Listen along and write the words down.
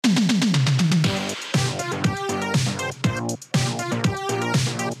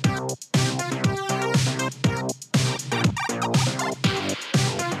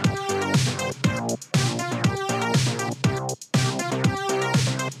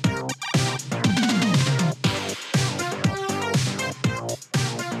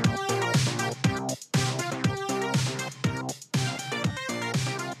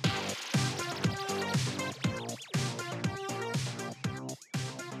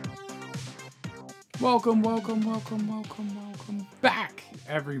Welcome back,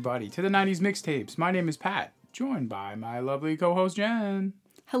 everybody, to the 90s Mixtapes. My name is Pat, joined by my lovely co-host, Jen.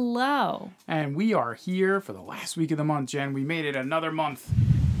 Hello. And we are here for the last week of the month, Jen. We made it another month.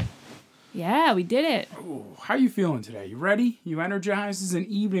 Yeah, we did it. Ooh, how you feeling today? You ready? You energized? This is an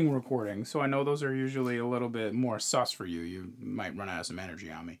evening recording, so I know those are usually a little bit more sus for you. You might run out of some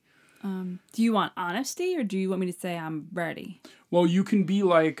energy on me. Do you want honesty or do you want me to say I'm ready? Well, you can be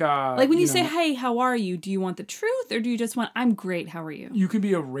like... when you say, hey, how are you? Do you want the truth or do you just want, I'm great, how are you? You could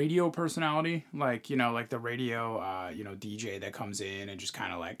be a radio personality, like the radio, DJ that comes in and just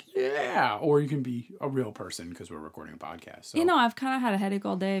kind of like, yeah. Or you can be a real person because we're recording a podcast. So. I've kind of had a headache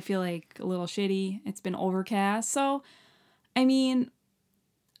all day. I feel like a little shitty. It's been overcast. So, I'm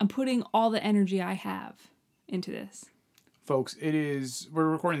putting all the energy I have into this. Folks, we're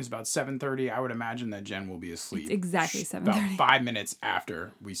recording this about 7:30. I would imagine that Jen will be asleep. It's exactly 7:30. About 5 minutes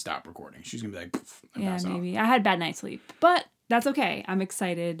after we stop recording. She's going to be like, yeah, maybe. I had a bad night's sleep. But that's okay. I'm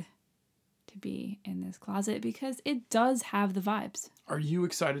excited to be in this closet because it does have the vibes. Are you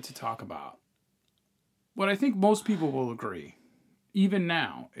excited to talk about what I think most people will agree, even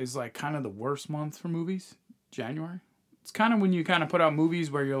now, is like kind of the worst month for movies? January. It's kind of when you kind of put out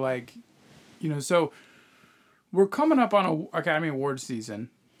movies where you're like, so... We're coming up on a Academy Awards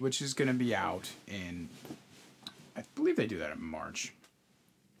season, which is going to be out in, I believe they do that in March.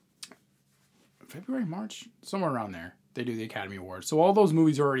 February, March? Somewhere around there. They do the Academy Awards. So all those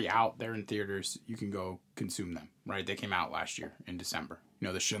movies are already out. They're in theaters. You can go consume them, right? They came out last year in December.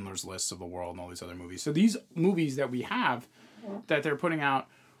 The Schindler's List of the world and all these other movies. So these movies that we have that they're putting out,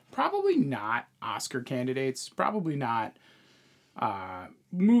 probably not Oscar candidates. Probably not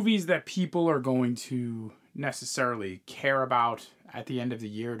movies that people are going to necessarily care about at the end of the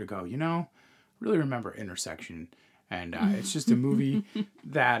year to go, really remember Intersection. And it's just a movie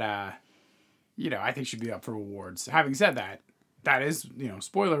that, I think should be up for awards. Having said that, that is,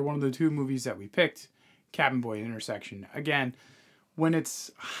 spoiler, one of the two movies that we picked, Cabin Boy and Intersection. Again, when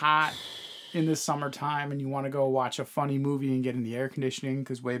it's hot in the summertime and you want to go watch a funny movie and get in the air conditioning,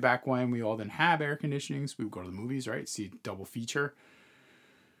 because way back when we all didn't have air conditioning, so we would go to the movies, right? See double feature.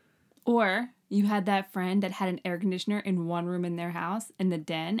 Or you had that friend that had an air conditioner in one room in their house, in the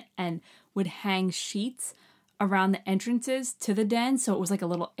den, and would hang sheets around the entrances to the den, so it was like a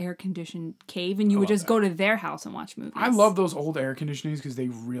little air-conditioned cave, and you would just go to their house and watch movies. I love those old air conditionings because they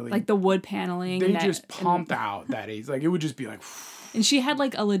really... Like the wood paneling. They just pumped out that age. Like, it would just be like... And she had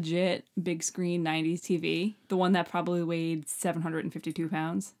like a legit big screen 90s TV, the one that probably weighed 752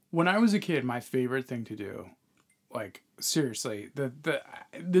 pounds. When I was a kid, my favorite thing to do... Like, seriously,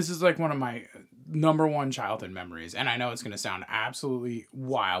 this is like one of my number one childhood memories. And I know it's going to sound absolutely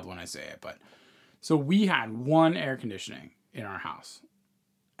wild when I say it, but... So we had one air conditioning in our house.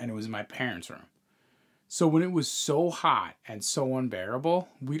 And it was in my parents' room. So when it was so hot and so unbearable,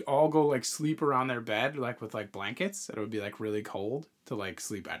 we'd all go, like, sleep around their bed, like, with, like, blankets. And it would be, like, really cold to, like,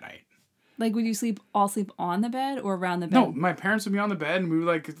 sleep at night. Like, would you all sleep on the bed or around the bed? No, my parents would be on the bed and we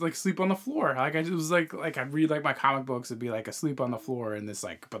would like sleep on the floor. Like it was like I'd read like my comic books. It'd be like asleep on the floor in this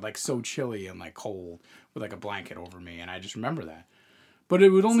but so chilly and like cold with like a blanket over me. And I just remember that. But it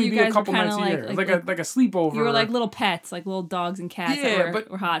would only be a couple nights a year, like a sleepover. You were like little pets, like little dogs and cats that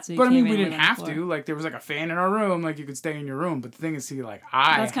were hot. So we didn't have to. Like there was like a fan in our room. Like you could stay in your room. But the thing is,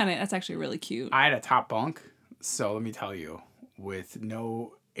 that's actually really cute. I had a top bunk, so let me tell you, with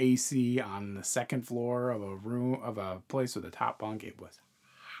no AC on the second floor of a place with a top bunk, it was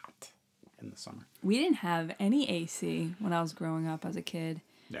hot in the summer. We didn't have any AC when I was growing up as a kid.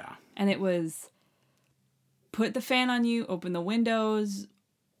 Yeah. And it was put the fan on you, open the windows,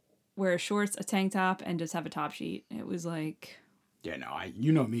 wear shorts, a tank top, and just have a top sheet. It was like... Yeah, no,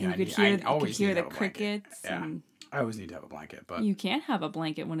 you know me. I always hear the crickets. Yeah. I always need to have a blanket, but... You can't have a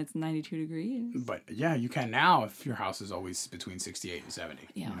blanket when it's 92 degrees. But, yeah, you can now if your house is always between 68 and 70.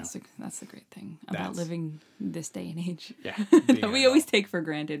 Yeah, that's the great thing about living this day and age. Yeah. That we always take for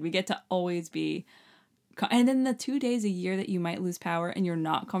granted. We get to always be... And then the 2 days a year that you might lose power and you're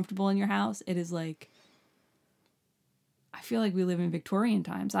not comfortable in your house, it is like... I feel like we live in Victorian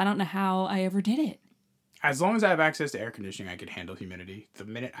times. I don't know how I ever did it. As long as I have access to air conditioning, I can handle humidity. The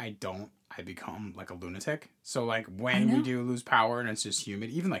minute I don't, I become like a lunatic. So like when we do lose power and it's just humid,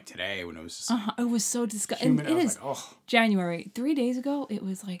 even like today when it was just it was so disgusting. And it is like, January. 3 days ago, it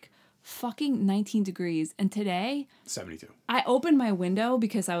was like fucking 19 degrees. And today, 72. I opened my window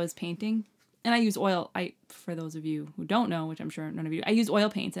because I was painting. And I use oil. For those of you who don't know, which I'm sure none of you, I use oil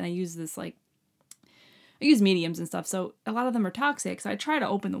paints and I use this I use mediums and stuff. So a lot of them are toxic. So I try to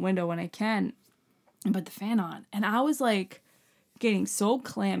open the window when I can and put the fan on. And I was like getting so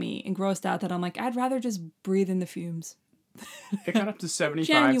clammy and grossed out that I'm like, I'd rather just breathe in the fumes. It got up to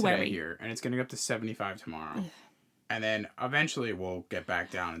 75 today here, and it's going to go up to 75 tomorrow. And then eventually we'll get back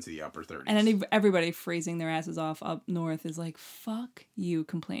down into the upper 30s. And then everybody freezing their asses off up north is like, fuck you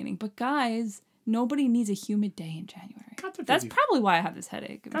complaining. But guys, nobody needs a humid day in January. That's probably why I have this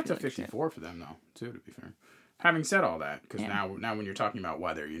headache. Got to 54 for them, though, too, to be fair. Having said all that, because now when you're talking about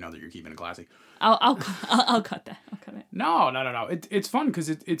weather, you know that you're keeping it classy. I'll cut that. I'll cut it. No. It's fun because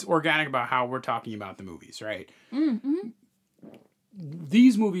it's organic about how we're talking about the movies, right? Mm-hmm.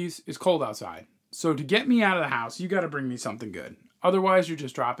 These movies is cold outside. So to get me out of the house, you got to bring me something good. Otherwise, you're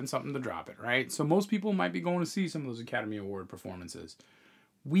just dropping something to drop it, right? So most people might be going to see some of those Academy Award performances.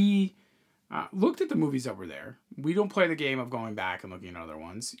 We looked at the movies that were there. We don't play the game of going back and looking at other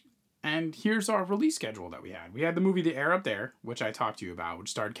ones. And here's our release schedule that we had. We had the movie The Air Up There, which I talked to you about,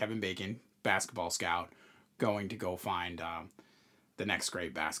 which starred Kevin Bacon, basketball scout, going to go find the next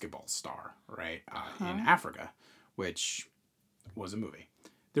great basketball star, right, in Africa, which was a movie.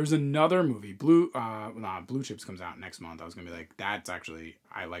 There's another movie, Blue Chips comes out next month. I was going to be like, I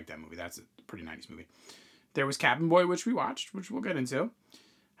like that movie. That's a pretty 90s movie. There was Cabin Boy, which we watched, which we'll get into.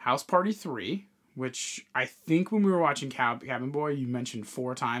 House Party 3, which I think when we were watching Cabin Boy, you mentioned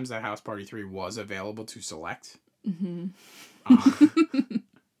 4 times that House Party 3 was available to select. Mm-hmm.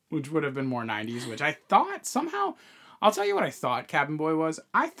 Which would have been more 90s, which I thought somehow... I'll tell you what I thought Cabin Boy was.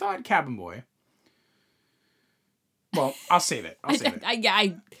 I thought Cabin Boy... Well, I'll save it. I think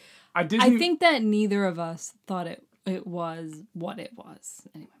that neither of us thought it was what it was.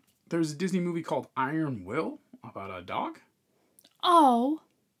 Anyway. There's a Disney movie called Iron Will about a dog. Oh.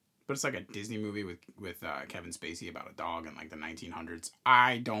 But it's like a Disney movie with Kevin Spacey about a dog in like the 1900s.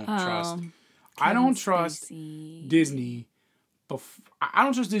 I don't trust Disney. I don't trust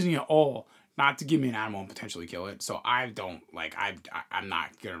Disney at all. Not to give me an animal and potentially kill it. So I don't I'm not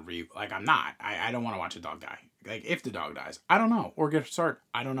gonna I don't want to watch a dog die. Like, if the dog dies, I don't know. Or get started,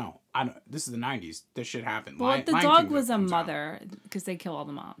 I don't know. This is the 90s. This shit happened. Well, if the dog was a mother, because they kill all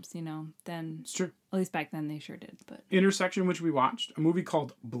the moms, then... It's true. At least back then they sure did, but... Intersection, which we watched. A movie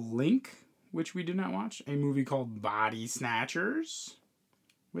called Blink, which we did not watch. A movie called Body Snatchers,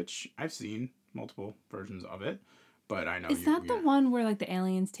 which I've seen multiple versions of it. But I know... Is that the one where, like, the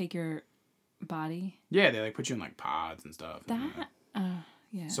aliens take your body? Yeah, they, like, put you in, like, pods and stuff.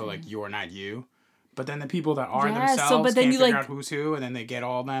 Yeah. So, like, you're not you. But then the people that are themselves can't figure out who's who, and then they get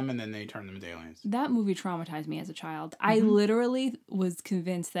all of them, and then they turn them into aliens. That movie traumatized me as a child. Mm-hmm. I literally was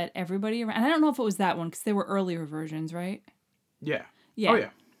convinced that everybody around... And I don't know if it was that one, because there were earlier versions, right? Yeah. Yeah. Oh, yeah.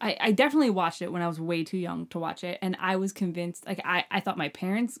 I definitely watched it when I was way too young to watch it, and I was convinced... Like, I thought my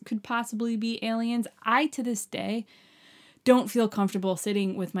parents could possibly be aliens. I, to this day, don't feel comfortable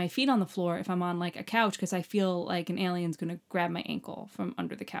sitting with my feet on the floor if I'm on, like, a couch, because I feel like an alien's going to grab my ankle from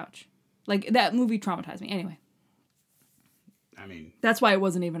under the couch. Like, that movie traumatized me. Anyway. I mean... That's why it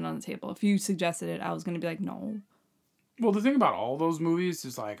wasn't even on the table. If you suggested it, I was going to be like, no. Well, the thing about all those movies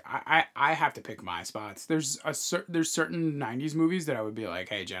is, like, I have to pick my spots. There's certain 90s movies that I would be like,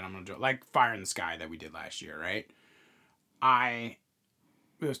 hey, Jen, I'm going to do... Like Fire in the Sky that we did last year, right?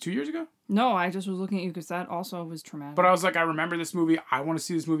 It was 2 years ago? No, I just was looking at you because that also was traumatic. But I was like, I remember this movie. I want to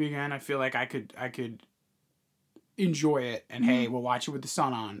see this movie again. I feel like I could enjoy it, and hey, we'll watch it with the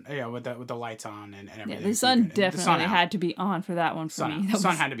sun on, with the lights on and everything. Yeah, the sun definitely had to be on for that one for me. The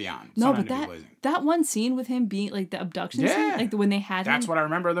sun had to be on. No, but that one scene with him being like the abduction scene, like when they had that's what I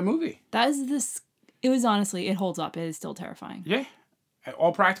remember of the movie. That is this. It was honestly, it holds up. It is still terrifying. Yeah,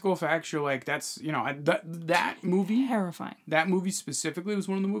 all practical effects. You're like, that's that movie. Terrifying. That movie specifically was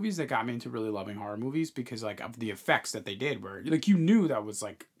one of the movies that got me into really loving horror movies because like of the effects that they did, where like you knew that was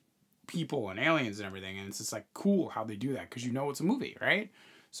like people and aliens and everything, and it's just like cool how they do that because you know it's a movie, right?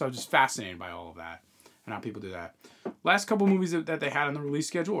 So I'm just fascinated by all of that and how people do that. Last couple movies that they had on the release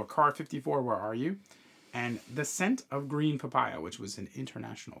schedule are Car 54, Where Are You? And The Scent of Green Papaya, which was an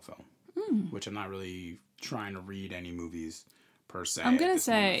international film, which I'm not really trying to read any movies per se. I'm gonna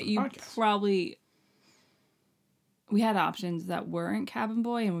say you probably... We had options that weren't Cabin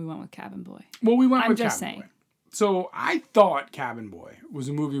Boy, and we went with Cabin Boy. Well, we went with Cabin Boy. So I thought Cabin Boy was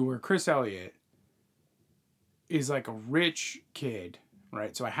a movie where Chris Elliott is like a rich kid,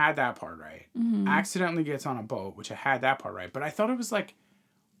 right? So I had that part right. Mm-hmm. Accidentally gets on a boat, which I had that part right. But I thought it was like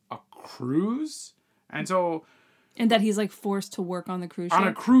a cruise. And that he's like forced to work on the cruise ship. On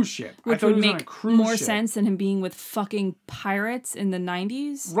a cruise ship. Which would make more sense than him being with fucking pirates in the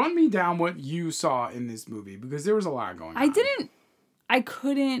 90s. Run me down what you saw in this movie because there was a lot going on.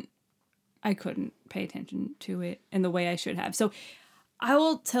 I couldn't pay attention to it in the way I should have. So I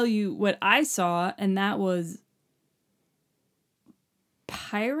will tell you what I saw, and that was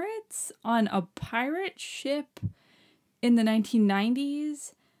pirates on a pirate ship in the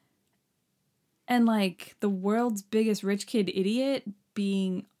 1990s, and like the world's biggest rich kid idiot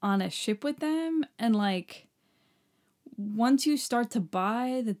being on a ship with them, and like once you start to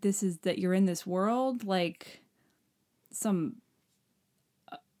buy that you're in this world, like some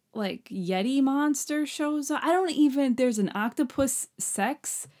like Yeti monster shows up. There's an octopus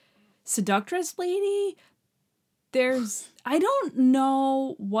sex seductress lady. I don't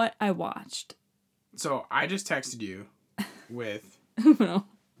know what I watched. So I just texted you with No.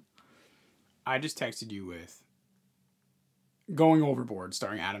 I just texted you with Going Overboard,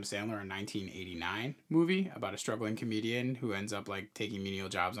 starring Adam Sandler, a 1989 movie about a struggling comedian who ends up like taking menial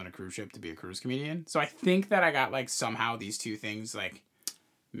jobs on a cruise ship to be a cruise comedian. So I think that I got like somehow these two things like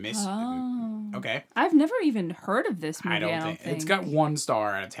missed. Oh. Okay. I've never even heard of this movie. I don't think it's got 1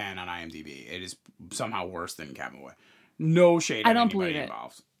 star out of 10 on IMDb. It is somehow worse than Cabin Boy. No shade. I don't believe it.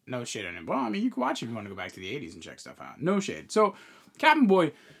 Involved. No shade on it. Well, I mean, you can watch it if you want to go back to the 80s and check stuff out. No shade. So, Cabin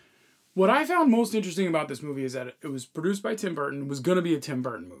Boy. What I found most interesting about this movie is that it was produced by Tim Burton. It was going to be a Tim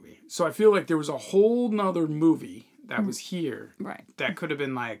Burton movie. So I feel like there was a whole nother movie that was here. Right. That could have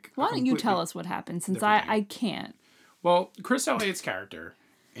been like... Why don't you tell us what happened, since I can't. Well, Chris Elliott's character,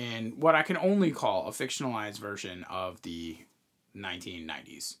 in what I can only call a fictionalized version of the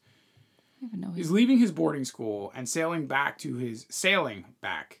 1990s, is leaving his boarding school and sailing back to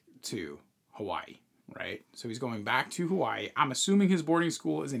Hawaii. Right? So he's going back to Hawaii. I'm assuming his boarding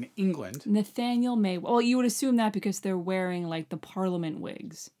school is in England. Nathaniel May. Well, you would assume that because they're wearing, like, the Parliament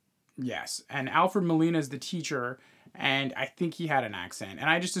wigs. Yes. And Alfred Molina is the teacher, and I think he had an accent. And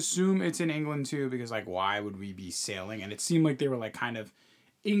I just assume it's in England, too, because, like, why would we be sailing? And it seemed like they were, like, kind of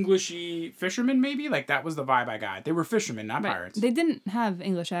Englishy fishermen, maybe? Like, that was the vibe I got. They were fishermen, not pirates. They didn't have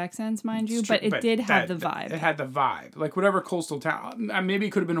English accents, mind you, but it did have the vibe. It had the vibe. Like, whatever coastal town. Maybe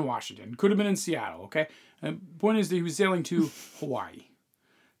it could have been in Washington. Could have been in Seattle, okay? The point is that he was sailing to Hawaii.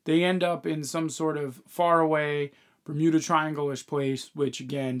 They end up in some sort of faraway Bermuda Triangle-ish place, which,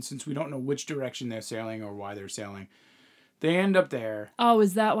 again, since we don't know which direction they're sailing or why they're sailing, they end up there. Oh,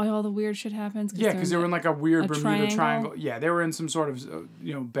 is that why all the weird shit happens? Yeah, because they were in like a weird Bermuda Triangle. Yeah, they were in some sort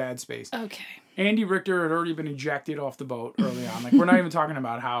of, bad space. Okay. Andy Richter had already been ejected off the boat early on. Like, we're not even talking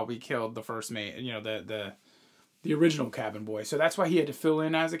about how we killed the first mate, the original cabin boy. So that's why he had to fill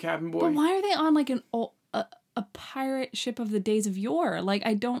in as a cabin boy. But why are they on like a pirate ship of the days of yore? Like,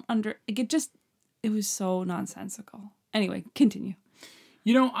 I don't it was so nonsensical. Anyway, continue.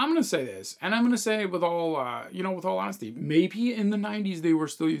 I'm going to say this, and I'm going to say with all honesty, maybe in the 90s they were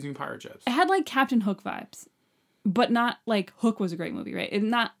still using pirate ships. It had like Captain Hook vibes, but not like Hook was a great movie, right?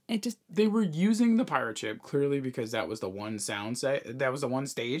 They were using the pirate ship clearly because that was the one that was the one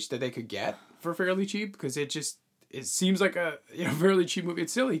stage that they could get for fairly cheap, because it seems like a fairly cheap movie.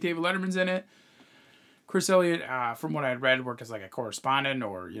 It's silly. David Letterman's in it. Chris Elliott, from what I had read, worked as like a correspondent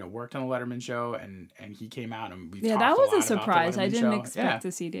or worked on the Letterman show, and he came out and we talked that was a lot a surprise. About the Letterman I didn't show. expect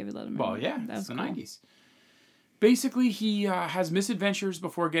to see David Letterman. Well, yeah, that's the cool. 90s. Basically, he has misadventures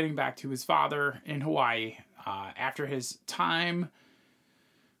before getting back to his father in Hawaii after his time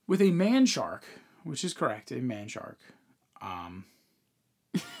with a man shark, which is correct, a man shark, and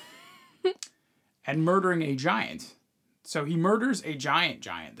murdering a giant. So he murders a giant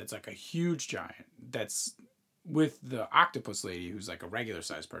that's like a huge giant that's with the octopus lady who's like a regular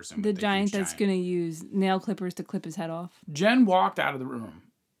sized person. The giant that's going to use nail clippers to clip his head off. Jen walked out of the room,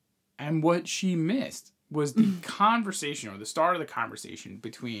 and what she missed was the conversation, or the start of the conversation,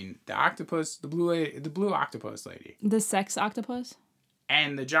 between the octopus, the blue octopus lady. The sex octopus?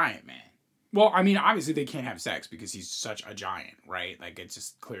 And the giant man. Well, I mean, obviously they can't have sex because he's such a giant, right? Like, it's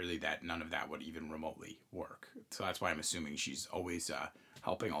just clearly that none of that would even remotely work. So that's why I'm assuming she's always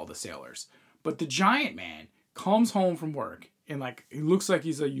helping all the sailors. But the giant man comes home from work and, like, he looks like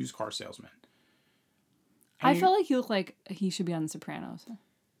he's a used car salesman. I feel like he looked like he should be on The Sopranos.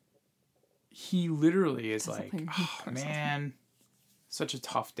 He literally is like, oh, man, such a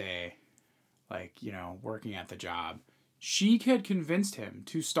tough day. Like, working at the job. She had convinced him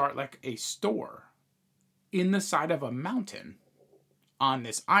to start like a store in the side of a mountain on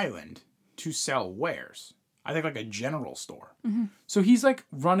this island to sell wares. I think like a general store. Mm-hmm. So he's like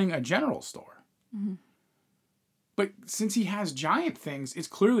running a general store. Mm-hmm. But since he has giant things, it's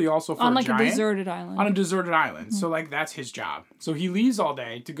clearly also for on like a giant, deserted island. On a deserted island. Mm-hmm. So like that's his job. So he leaves all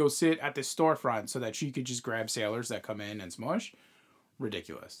day to go sit at this storefront so that she could just grab sailors that come in and smush.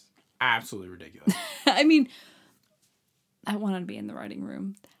 Ridiculous. Absolutely ridiculous. I mean, I wanted to be in the writing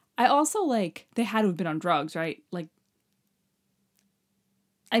room. I also they had to have been on drugs, right? Like,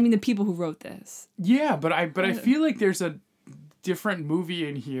 I mean, the people who wrote this. Yeah, but I feel like there's a different movie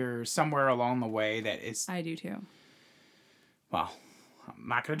in here somewhere along the way that is... I do too. Well, I'm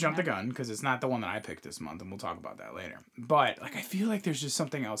not going to jump the gun because it's not the one that I picked this month, and we'll talk about that later. But, like, I feel like there's just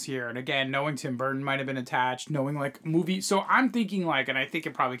something else here. And again, knowing Tim Burton might have been attached, knowing, like, movie... So I'm thinking, like, and I think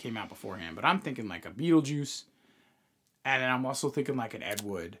it probably came out beforehand, but I'm thinking, like, a Beetlejuice, and then I'm also thinking, like, an Ed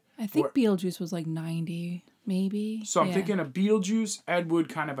Wood. I think Beetlejuice was, like, 90, maybe. So I'm thinking a Beetlejuice, Ed Wood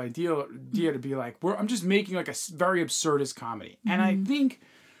kind of idea to be like, I'm just making, like, a very absurdist comedy. Mm-hmm. And I think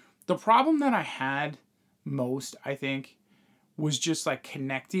the problem that I had most, I think... was just like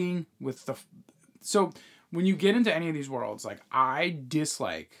connecting with so when you get into any of these worlds, like I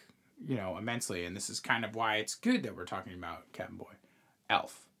dislike, immensely, and this is kind of why it's good that we're talking about Captain Boy,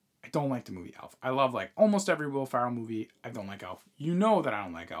 Elf. I don't like the movie Elf. I love like almost every Will Ferrell movie. I don't like Elf. You know that I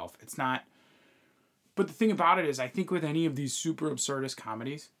don't like Elf. It's not, but the thing about it is I think with any of these super absurdist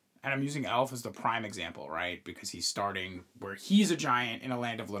comedies, and I'm using Elf as the prime example, right? Because he's starting where he's a giant in a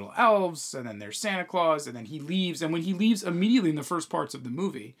land of little elves, and then there's Santa Claus, and then he leaves. And when he leaves immediately in the first parts of the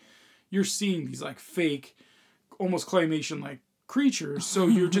movie, you're seeing these like fake, almost claymation like creatures. So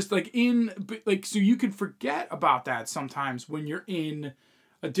you're just like so you could forget about that sometimes when you're in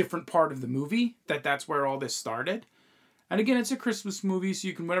a different part of the movie, that's where all this started. And again, it's a Christmas movie, so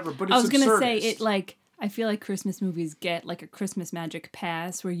you can whatever, but it's absurdist. I was going to say it like... I feel like Christmas movies get like a Christmas magic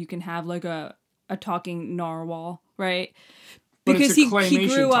pass where you can have like a talking narwhal, right? But because it's a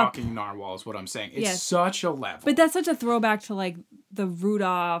claymation talking narwhal is what I'm saying. It's such a level. But that's such a throwback to like the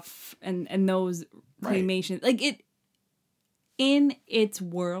Rudolph and those claymation. Right. Like it, in its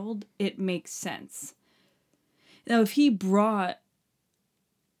world, it makes sense. Now, if he brought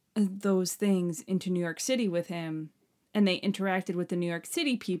those things into New York City with him and they interacted with the New York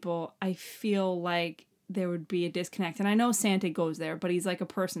City people, I feel like there would be a disconnect. And I know Santa goes there, but he's like a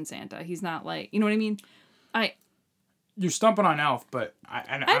person Santa. He's not like, you know what I mean? You're stumping on Elf, but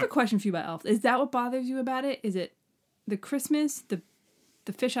I have a question for you about Elf. Is that what bothers you about it? Is it the Christmas, the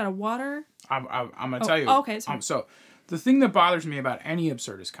fish out of water? I'm going to tell you. Oh, okay. So the thing that bothers me about any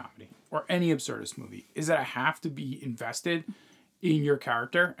absurdist comedy or any absurdist movie is that I have to be invested in your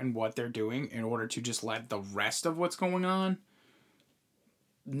character and what they're doing in order to just let the rest of what's going on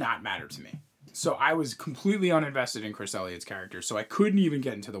not matter to me. So I was completely uninvested in Chris Elliott's character, so I couldn't even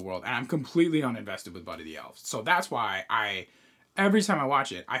get into the world, and I'm completely uninvested with Buddy the Elf. So that's why every time I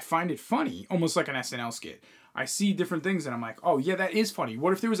watch it, I find it funny, almost like an SNL skit. I see different things, and I'm like, oh yeah, that is funny.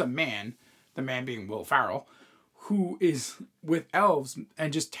 What if there was a man, the man being Will Ferrell, who is with elves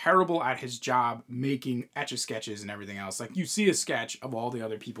and just terrible at his job making etch-a-sketches and everything else. Like, you see a sketch of all the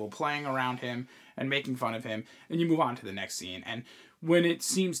other people playing around him and making fun of him, and you move on to the next scene. And when it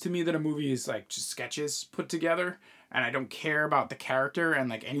seems to me that a movie is, like, just sketches put together, and I don't care about the character and,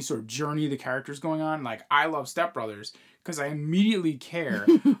 like, any sort of journey the character's going on, like, I love Step Brothers because I immediately care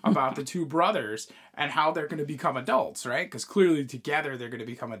about the two brothers and how they're going to become adults, right? Because clearly together they're going to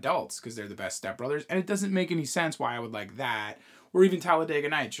become adults because they're the best stepbrothers. And it doesn't make any sense why I would like that. Or even Talladega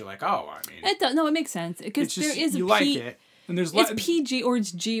Nights. You're like, oh, I mean... it makes sense. Because there is you like it. And there's it's PG or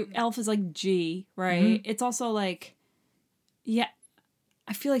it's G. Elf is like G, right? Mm-hmm. It's also like... Yeah,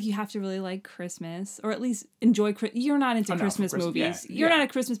 I feel like you have to really like Christmas. Or at least enjoy... You're not into Christmas movies. Yeah. You're not a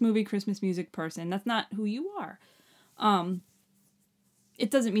Christmas movie, Christmas music person. That's not who you are. It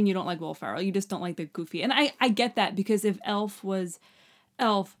doesn't mean you don't like Will Ferrell. You just don't like the goofy. And I get that, because if Elf was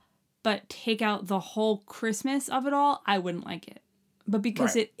Elf, but take out the whole Christmas of it all, I wouldn't like it. But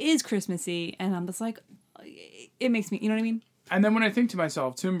because it is Christmassy, and I'm just like, it makes me, you know what I mean? And then when I think to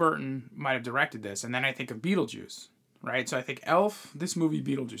myself, Tim Burton might have directed this, and then I think of Beetlejuice, right? So I think Elf, this movie,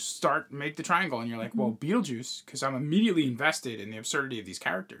 Beetlejuice, make the triangle, and you're like, well, Beetlejuice, because I'm immediately invested in the absurdity of these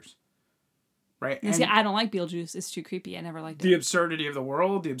characters. Right? And see, I don't like Beetlejuice. It's too creepy. I never liked it. The absurdity of the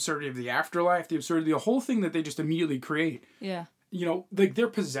world, the absurdity of the afterlife, the absurdity, the whole thing that they just immediately create. Yeah. You know, like they're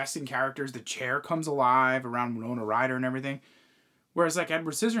possessing characters. The chair comes alive around Winona Ryder and everything. Whereas like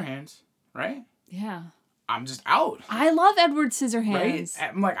Edward Scissorhands, right? Yeah. I'm just out. I love Edward Scissorhands. Right?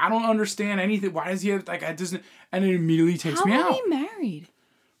 I'm like, I don't understand anything. Why does he have, like, it doesn't, and it immediately takes me out. How are they married?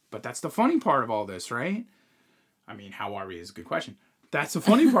 But that's the funny part of all this, right? I mean, how are we is a good question. That's the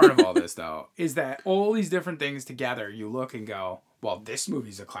funny part of all this, though, is that all these different things together, you look and go, well, this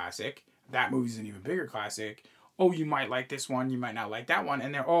movie's a classic. That movie's an even bigger classic. Oh, you might like this one. You might not like that one.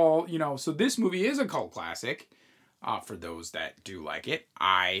 And they're all, so this movie is a cult classic for those that do like it.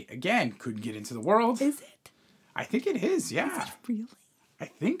 I, again, couldn't get into the world. Is it? I think it is, yeah. Is it really? I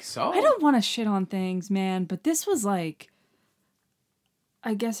think so. I don't want to shit on things, man, but this was like,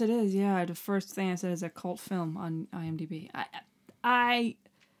 I guess it is, yeah. The first thing I said is a cult film on IMDb. I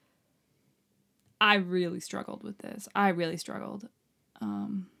I really struggled with this. I really struggled.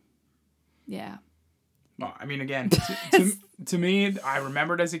 Yeah. Well, I mean, again, to me, I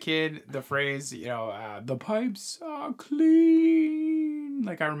remembered as a kid the phrase, the pipes are clean.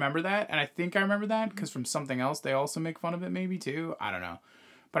 Like, I remember that. And I think I remember that because from something else, they also make fun of it maybe too. I don't know.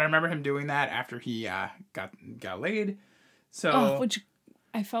 But I remember him doing that after he got laid. So, which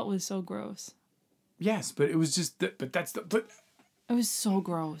I felt was so gross. Yes, but it was just, but it was so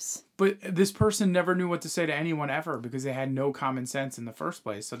gross. But this person never knew what to say to anyone ever because they had no common sense in the first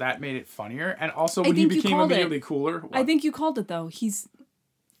place. So that made it funnier. And also when he became immediately cooler. What? I think you called it though.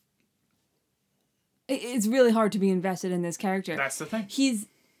 It's really hard to be invested in this character. That's the thing. He's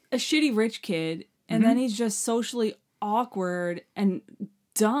a shitty rich kid and then he's just socially awkward and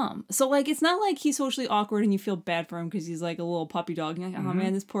dumb. So like, it's not like he's socially awkward and you feel bad for him because he's like a little puppy dog. And you're like, oh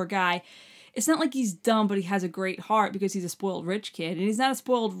man, this poor guy. It's not like he's dumb, but he has a great heart because he's a spoiled rich kid. And he's not a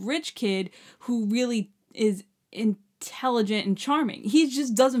spoiled rich kid who really is intelligent and charming. He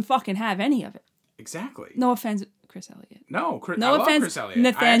just doesn't fucking have any of it. Exactly. No offense, Chris Elliott. No offense, love Chris Elliott.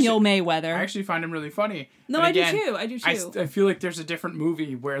 Nathaniel Mayweather. I actually find him really funny. No, I do too. I feel like there's a different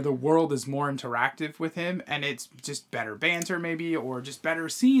movie where the world is more interactive with him and it's just better banter maybe or just better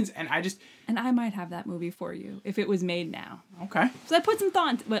scenes. And I might have that movie for you if it was made now. Okay. So I put some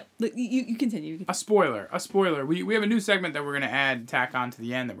thought into it, but you continue. A spoiler. We have a new segment that we're going to tack on to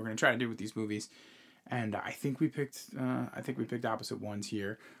the end that we're going to try to do with these movies. And I think we picked opposite ones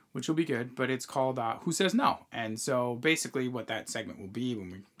here, which will be good, but it's called Who Says No? And so basically what that segment will be when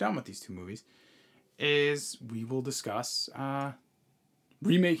we're done with these two movies is we will discuss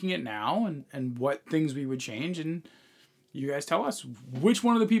remaking it now and what things we would change, and you guys tell us which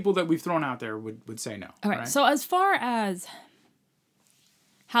one of the people that we've thrown out there would say no. All right. So as far as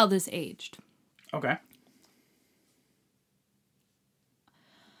how this aged. Okay.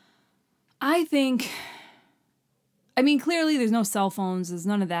 I think, clearly there's no cell phones. There's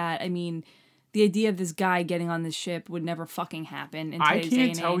none of that. The idea of this guy getting on this ship would never fucking happen in today's day and age. I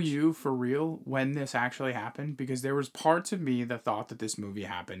can't tell you for real when this actually happened because there was parts of me that thought that this movie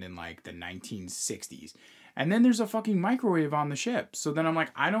happened in like the 1960s. And then there's a fucking microwave on the ship. So then I'm like,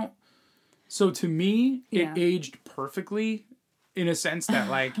 So to me, it aged perfectly in a sense that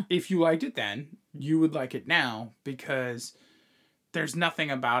like, if you liked it then, you would like it now because there's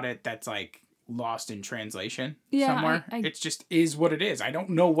nothing about it that's like lost in translation somewhere. It just is what it is. I don't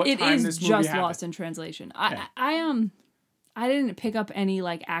know what time this movie happened. It is just lost in translation. I didn't pick up any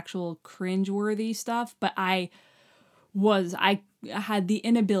like actual cringeworthy stuff, but I had the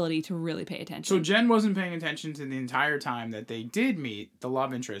inability to really pay attention. So Jen wasn't paying attention to the entire time that they did meet the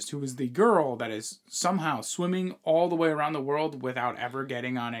love interest, who was the girl that is somehow swimming all the way around the world without ever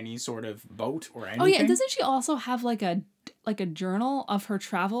getting on any sort of boat or anything. Oh yeah, and doesn't she also have like a journal of her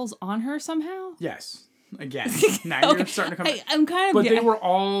travels on her somehow? Yes. Again, now you're starting to come. I'm kind of. But they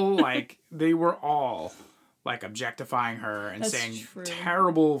were all like objectifying her and saying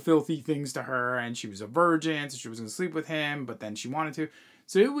terrible, filthy things to her, and she was a virgin, so she was going to sleep with him, but then she wanted to.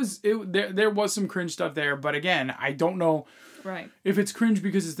 So there was some cringe stuff there, but again, I don't know if it's cringe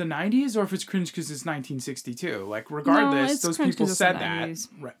because it's the 90s or if it's cringe because it's 1962. Like, regardless, those people said that.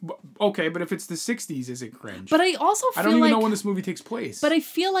 Right. Okay, but if it's the 60s, is it cringe? But I also feel I don't even know when this movie takes place. But I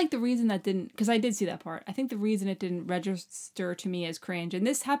feel like the reason that didn't, because I did see that part, I think the reason it didn't register to me as cringe, and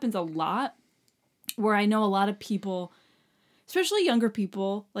this happens a lot, where I know a lot of people, especially younger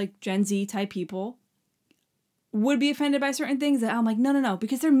people, like Gen Z type people, would be offended by certain things that I'm like, no,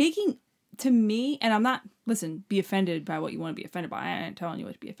 because they're making, to me, and I'm not, listen, be offended by what you want to be offended by. I ain't telling you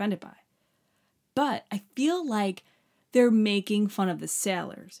what to be offended by. But I feel like they're making fun of the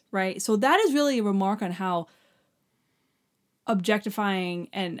sailors, right? So that is really a remark on how objectifying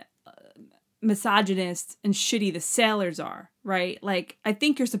and misogynist and shitty the sailors are, right? Like, I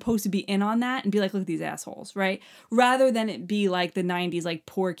think you're supposed to be in on that and be like, look at these assholes, right? Rather than it be like the 90s, like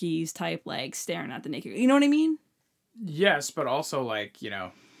Porky's type, like staring at the naked, you know what I mean? Yes, but also like,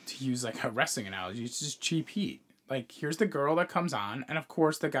 to use like a wrestling analogy, it's just cheap heat. Like, here's the girl that comes on, and of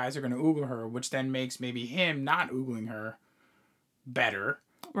course the guys are going to oogle her, which then makes maybe him not oogling her better.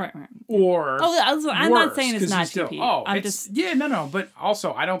 Right. Or I'm not saying it's not cheap heat. No. But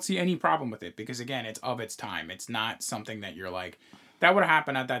also, I don't see any problem with it because, again, it's of its time. It's not something that you're like, that would have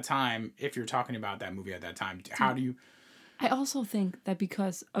happened at that time if you're talking about that movie at that time. How do you... I also think that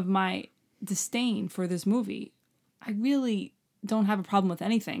because of my disdain for this movie, I really don't have a problem with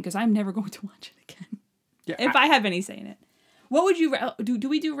anything because I'm never going to watch it again. Yeah, if I have any say in it. What would you... Do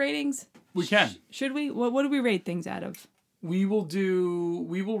we do ratings? We can. Should we? What do we rate things out of? We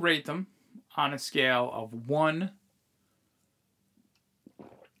will rate them on a scale of 1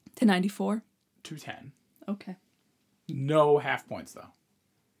 to 94. to 10. Okay. No half points, though.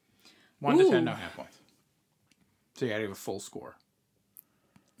 1 to 10, no half points. So you gotta give a full score.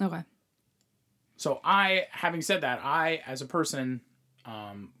 Okay. So having said that, I, as a person,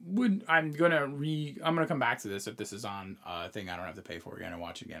 I'm gonna come back to this if this is on a thing I don't have to pay for again and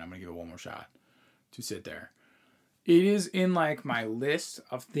watch again. I'm gonna give it one more shot to sit there. It is in like my list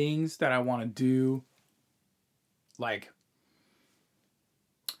of things that I want to do, like,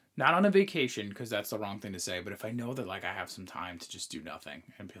 not on a vacation, because that's the wrong thing to say, but if I know that like I have some time to just do nothing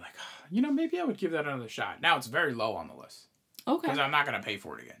and be like, maybe I would give that another shot. Now it's very low on the list. Okay. Because I'm not gonna pay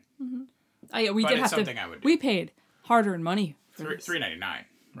for it again. Mm-hmm. Oh yeah, we but did it's have something to. I would do. We paid hard-earned money. $3.99,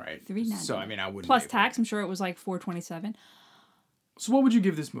 right? $3.99. So I mean, I wouldn't plus pay tax. I'm sure it was like $4.27. So what would you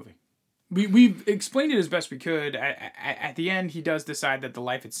give this movie? We've explained it as best we could. At the end, he does decide that the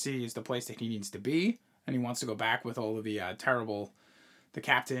life at sea is the place that he needs to be, and he wants to go back with all of the the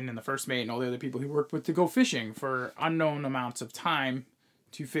captain and the first mate and all the other people he worked with to go fishing for unknown amounts of time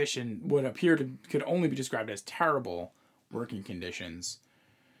to fish in what could only be described as terrible working conditions.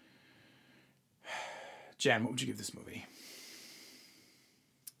 Jen, what would you give this movie?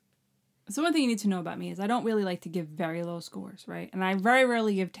 So one thing you need to know about me is I don't really like to give very low scores, right? And I very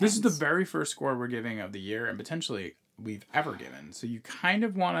rarely give 10s. This is the very first score we're giving of the year, and potentially we've ever given. So you kind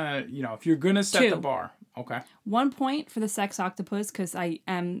of want to, if you're going to set the bar. Okay. 1 point for the sex octopus, because I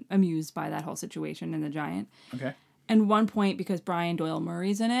am amused by that whole situation and the giant. Okay. And 1 point because Brian Doyle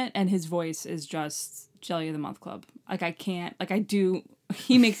Murray's in it, and his voice is just Jelly of the Month Club. Like, I can't, like, I do,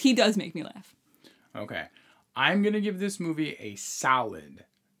 he does make me laugh. Okay. I'm going to give this movie a solid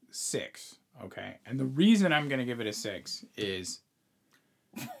 6. Okay. And the reason I'm going to give it a 6 is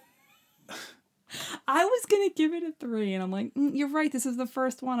I was going to give it a 3, and I'm like, you're right, this is the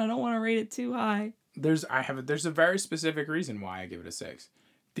first one. I don't want to rate it too high. There's a very specific reason why I give it a 6.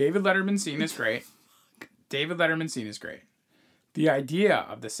 David Letterman's scene is great. The idea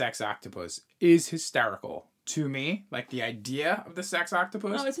of the sex octopus is hysterical to me. Like, the idea of the sex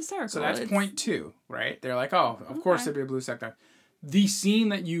octopus. Oh, it's hysterical. So that's point 2, right? They're like, oh, of course there'd be a blue sex octopus. The scene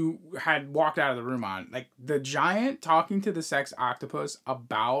that you had walked out of the room on, like the giant talking to the sex octopus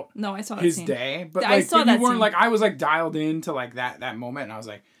about I saw that his scene. day, but I like saw but that you weren't scene. like I was like dialed into like that moment, and I was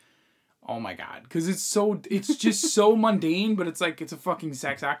like, oh my god, because it's just so mundane, but it's like it's a fucking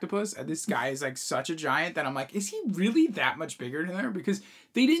sex octopus, and this guy is like such a giant that I'm like, is he really that much bigger than her? Because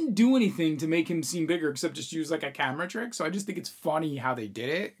they didn't do anything to make him seem bigger except just use like a camera trick. So I just think it's funny how they did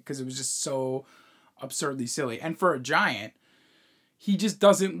it because it was just so absurdly silly, and for a giant. He just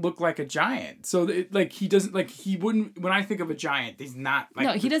doesn't look like a giant. So, he wouldn't... When I think of a giant, he's not like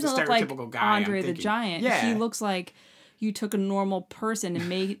no, he doesn't look like guy Andre the Giant. Yeah. He looks like you took a normal person and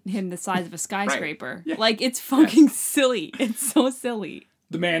made him the size of a skyscraper. Right. Yeah. Like, it's fucking silly. It's so silly.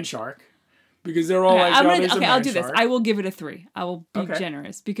 The man shark. Because they're all like, I'll do this. I will give it a 3. I will be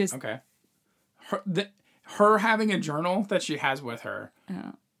generous because... Okay. Her having a journal that she has with her...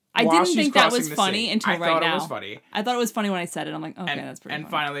 I didn't think that was funny until right now. I thought it was funny. I thought it was funny when I said it. I'm like, okay, that's pretty funny. And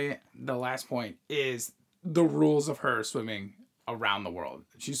finally, the last point is the rules of her swimming around the world.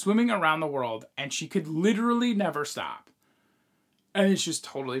 She's swimming around the world, and she could literally never stop. And it's just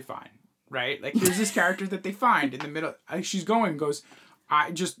totally fine, right? Like, here's this character that they find in the middle. She's goes,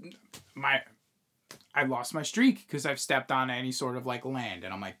 I lost my streak because I've stepped on any sort of, like, land.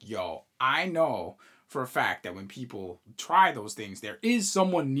 And I'm like, yo, I know... for a fact that when people try those things, there is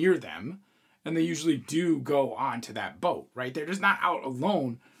someone near them, and they usually do go onto that boat, right? They're just not out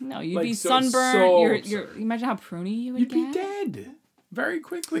alone. No, you'd be sunburned. You're imagine how pruny you would get. You'd be dead very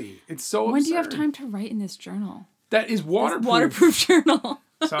quickly. It's so absurd. When do you have time to write in this journal? That is waterproof. Waterproof journal.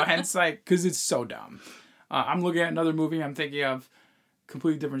 So hence, like, because it's so dumb. I'm looking at another movie I'm thinking of.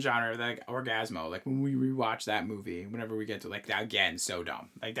 Completely different genre, like Orgasmo. Like when we rewatch that movie, whenever we get to like that again, so dumb.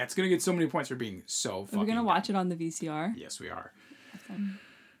 Like that's gonna get so many points for being so fucking. Are we gonna watch it on the VCR? Yes, we are. Awesome.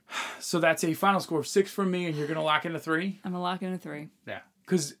 So that's a final score of 6 from me, and you're gonna lock in a 3. I'm gonna lock in a 3. Yeah,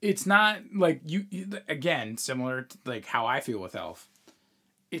 because it's not like you again similar to like how I feel with Elf.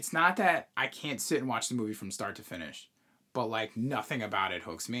 It's not that I can't sit and watch the movie from start to finish, but like nothing about it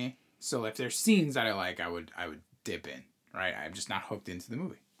hooks me. So if there's scenes that I like, I would dip in. Right, I'm just not hooked into the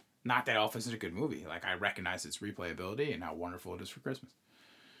movie. Not that Elf isn't a good movie. Like, I recognize its replayability and how wonderful it is for Christmas.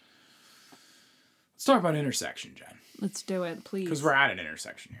 Let's talk about intersection, Jen. Let's do it, please. Because we're at an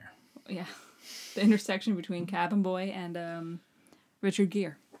intersection here. Yeah, the intersection between Cabin Boy and Richard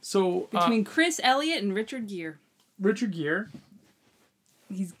Gere. So between Chris Elliott and Richard Gere. Richard Gere.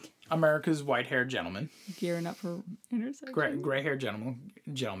 He's America's white-haired gentleman. Gearing up for intersection. Gray-haired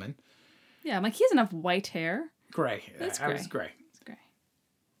gentleman. Yeah, I'm like, he has enough white hair. Gray. That's I was gray. It's gray.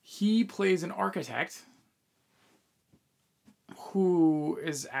 he plays an architect who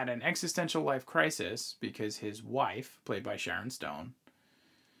is at an existential life crisis because his wife, played by Sharon Stone,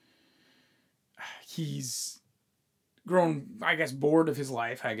 he's grown, I guess, bored of his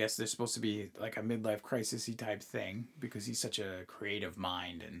life. I guess there's supposed to be like a midlife crisis-y type thing because he's such a creative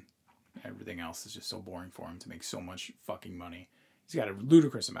mind and everything else is just so boring for him to make so much fucking money. He's got a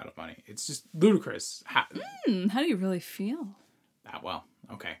ludicrous amount of money. It's just ludicrous. How do you really feel? Well,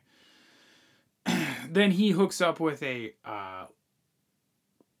 okay. Then he hooks up with a, I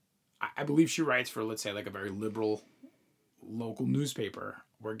believe she writes for, let's say, like a very liberal local newspaper.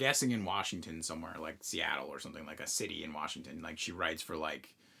 We're guessing in Washington somewhere, like Seattle or something, like a city in Washington. Like she writes for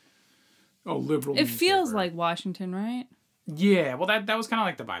like, liberal It newspaper. feels like Washington, right? Yeah, well, that was kind of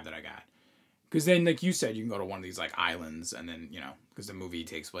like the vibe that I got. Because then, like you said, you can go to one of these like islands and then, because the movie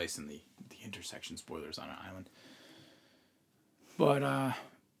takes place in the intersection, spoilers, on an island. But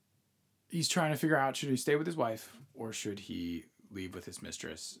he's trying to figure out, should he stay with his wife or should he leave with his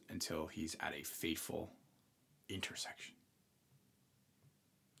mistress until he's at a fateful intersection?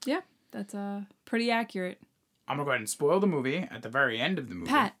 Yeah, that's pretty accurate. I'm going to go ahead and spoil the movie at the very end of the movie.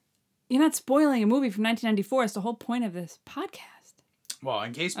 Pat, you're not spoiling a movie from 1994. It's the whole point of this podcast. Well,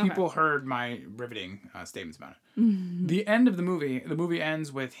 in case people heard my riveting statements about it. Mm-hmm. The end of the movie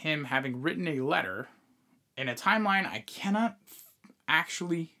ends with him having written a letter in a timeline I cannot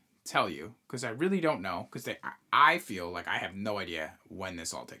actually tell you because I really don't know because I feel like I have no idea when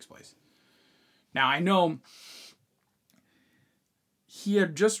this all takes place. Now, I know he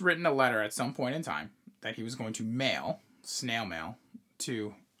had just written a letter at some point in time that he was going to snail mail,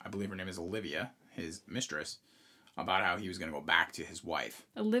 to, I believe her name is Olivia, his mistress, about how he was going to go back to his wife.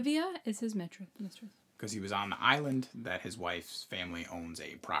 Olivia is his mistress. Because he was on the island that his wife's family owns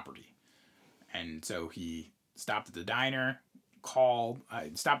a property. And so he stopped at the diner,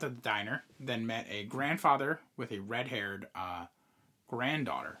 then met a grandfather with a red-haired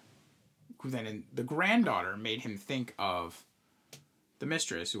granddaughter. Who then, the granddaughter made him think of the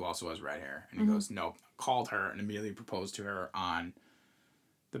mistress, who also has red hair. And he goes, nope, called her and immediately proposed to her on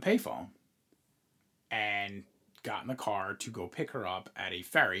the payphone. And got in the car to go pick her up at a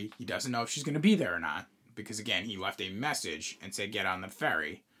ferry. He doesn't know if she's going to be there or not. Because, again, he left a message and said, get on the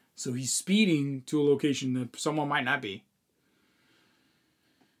ferry. So he's speeding to a location that someone might not be.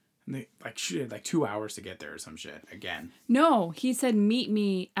 And they, she had 2 hours to get there or some shit, again. No, he said, meet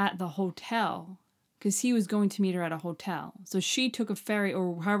me at the hotel. Because he was going to meet her at a hotel. So she took a ferry,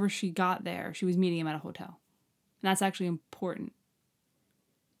 or however she got there, she was meeting him at a hotel. And that's actually important.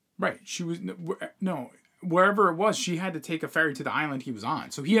 Right. She was... No... Wherever it was, she had to take a ferry to the island he was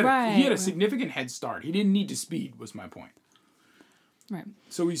on. So he had a significant head start. He didn't need to speed, was my point. Right.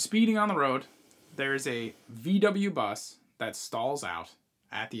 So he's speeding on the road. There's a VW bus that stalls out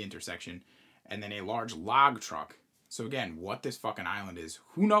at the intersection, and then a large log truck. So again, what this fucking island is,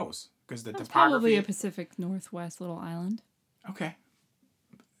 who knows? Because the topography... probably a Pacific Northwest little island. Okay.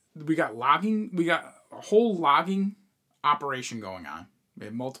 We got a whole logging operation going on.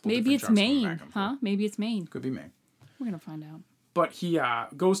 Multiple Maybe it's Maine, huh? Maybe it's Maine. Could be Maine. We're going to find out. But he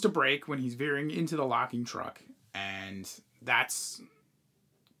goes to brake when he's veering into the logging truck. And that's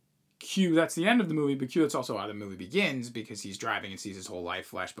cue. That's the end of the movie. But cue, that's also how the movie begins because he's driving and sees his whole life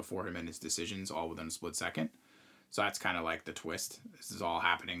flash before him and his decisions all within a split second. So that's kind of like the twist. This is all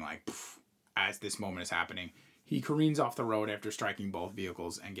happening as this moment is happening. He careens off the road after striking both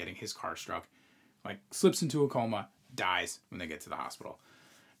vehicles and getting his car struck. Slips into a coma, dies when they get to the hospital.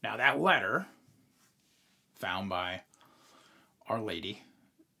 Now, that letter, found by Our Lady,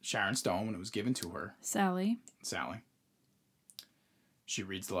 Sharon Stone, when it was given to her. Sally. She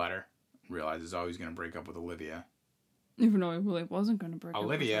reads the letter, realizes, he's going to break up with Olivia. Even though he really wasn't going to break up with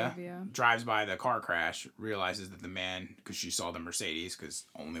Olivia. Drives by the car crash, realizes that the man, because she saw the Mercedes, because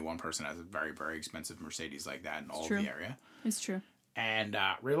only one person has a very, very expensive Mercedes like that in all of the area. It's true. And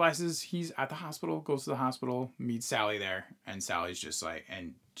realizes he's at the hospital, goes to the hospital, meets Sally there, and Sally's just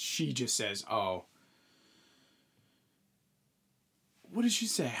and she just says, what did she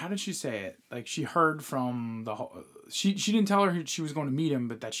say? How did she say it? She heard from the whole... She didn't tell her she was going to meet him,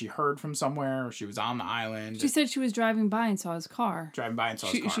 but that she heard from somewhere, or she was on the island. She said she was driving by and saw his car.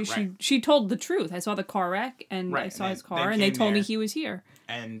 She told the truth. I saw the car wreck, and I saw his car, and they told me he was here.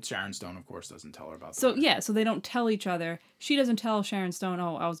 And Sharon Stone, of course, doesn't tell her about that. So they don't tell each other. She doesn't tell Sharon Stone,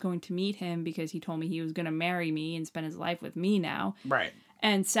 I was going to meet him because he told me he was going to marry me and spend his life with me now. Right.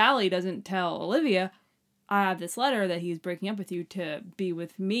 And Sally doesn't tell Olivia, I have this letter that he's breaking up with you to be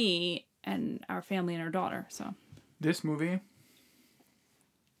with me and our family and our daughter. So this movie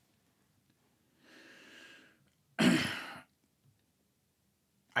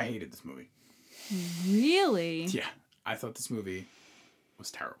I hated this movie. Really? Yeah. I thought this movie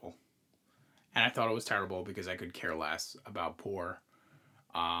was terrible. And I thought it was terrible because I could care less about poor,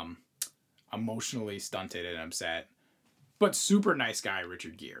 emotionally stunted and upset, but super nice guy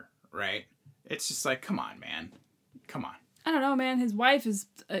Richard Gere, right? It's just like, come on, man. Come on. I don't know, man. His wife is...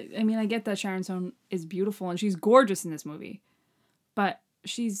 I mean, I get that Sharon Stone is beautiful, and she's gorgeous in this movie. But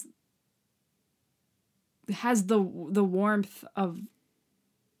she's... has the warmth of,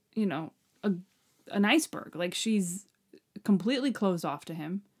 you know, an iceberg. Like, she's completely closed off to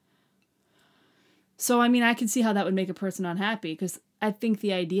him. So, I mean, I can see how that would make a person unhappy, because I think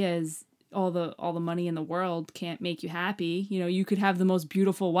the idea is all the money in the world can't make you happy. You know, you could have the most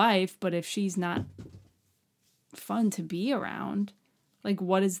beautiful wife, but if she's not fun to be around, like,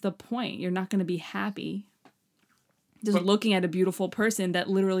 what is the point? You're not going to be happy just looking at a beautiful person that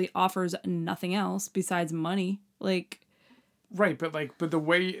literally offers nothing else besides money. Like, right, but the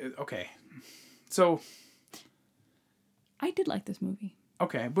way, okay. So I did like this movie.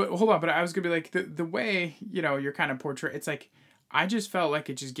 Okay, but hold on, but I was gonna be like, the way, you know, you're kind of portraying, it's like, I just felt like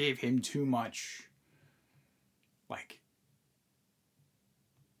it just gave him too much, like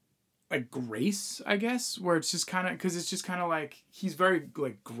grace, I guess, where it's just kind of, because it's just kind of like, he's very,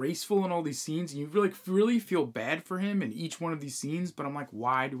 like, graceful in all these scenes, and you really feel bad for him in each one of these scenes, but I'm like,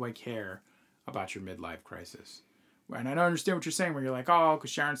 why do I care about your midlife crisis? And I don't understand what you're saying, where you're like, oh,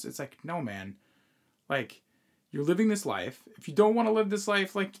 because Sharon's, it's like, no, man, like, you're living this life. If you don't want to live this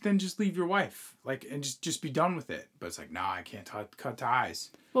life, like, then just leave your wife, like, and just be done with it. But it's like, nah, I can't cut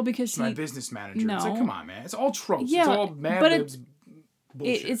ties. Well, because my business manager. No. It's like, come on, man. It's all tropes. Yeah, it's all Mad Libs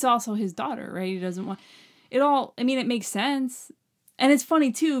bullshit. It's also his daughter, right? He doesn't want it all. I mean, it makes sense, and it's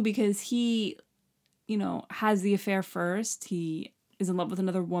funny too because he, you know, has the affair first. He is in love with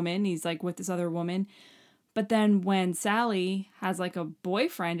another woman. He's like with this other woman. But then when Sally has like a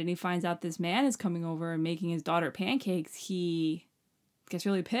boyfriend and he finds out this man is coming over and making his daughter pancakes, he gets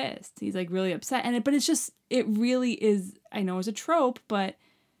really pissed. He's like really upset. But it's just, it really is, I know it's a trope, but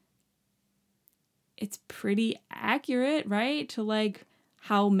it's pretty accurate, right? To like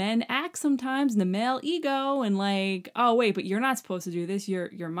how men act sometimes, and the male ego, and like, oh wait, but you're not supposed to do this.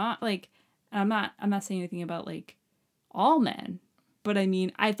 Your mom, like, I'm not saying anything about like all men. But I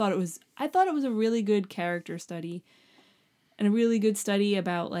mean, I thought it was a really good character study and a really good study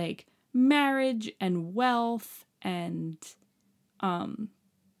about like marriage and wealth and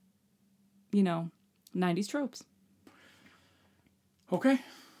you know, 90s tropes. Okay.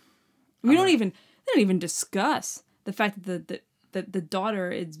 They don't even discuss the fact that the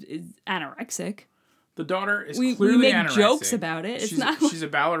daughter is anorexic. The daughter is clearly anorexic. We make jokes about it. She's a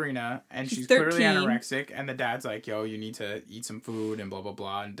ballerina, and she's clearly anorexic, and the dad's like, yo, you need to eat some food, and blah, blah,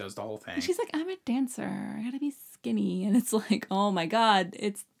 blah, and does the whole thing. And she's like, I'm a dancer. I gotta be skinny. And it's like, oh my God,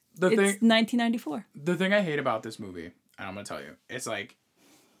 it's 1994. The thing I hate about this movie, and I'm going to tell you, it's like,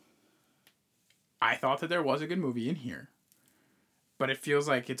 I thought that there was a good movie in here, but it feels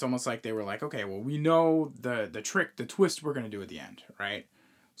like it's almost like they were like, okay, well, we know the trick, the twist we're going to do at the end, right?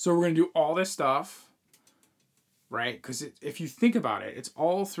 So we're going to do all this stuff, right? Because if you think about it, it's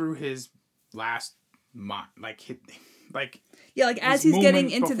all through his last month, as he's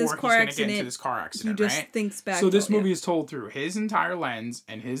getting into this car accident, he just right? thinks back. So this movie is told through his entire lens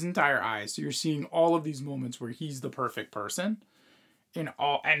and his entire eyes. So you're seeing all of these moments where he's the perfect person,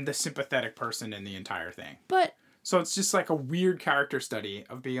 and the sympathetic person in the entire thing. But so it's just like a weird character study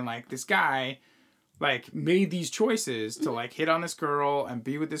of being like, this guy like made these choices to like hit on this girl and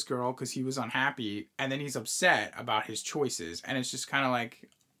be with this girl because he was unhappy, and then he's upset about his choices, and it's just kind of like,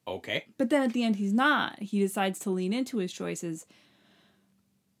 okay. But then at the end he's not. He decides to lean into his choices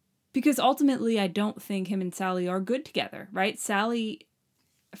because ultimately I don't think him and Sally are good together, right? Sally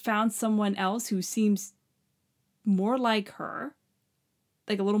found someone else who seems more like her,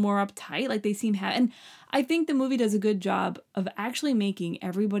 like a little more uptight, like they seem happy. And I think the movie does a good job of actually making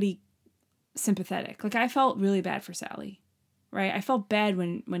everybody sympathetic. Like, I felt really bad for Sally, right? I felt bad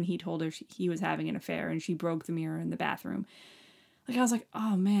when he told her he was having an affair and she broke the mirror in the bathroom. Like, I was like,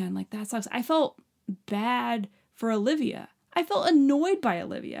 oh man, like that sucks. I felt bad for Olivia. I felt annoyed by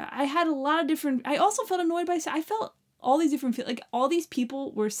Olivia. I also felt annoyed by, I felt all these different, like all these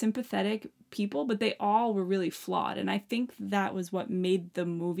people were sympathetic people, but they all were really flawed. And I think that was what made the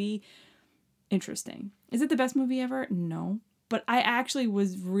movie interesting. Is it the best movie ever? No. But I actually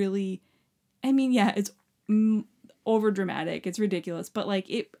was really, I mean, yeah, it's over dramatic. It's ridiculous. But like,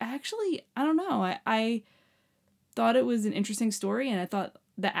 it actually, I don't know. I thought it was an interesting story, and I thought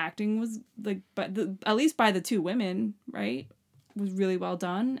the acting was like, at least by the two women, right, was really well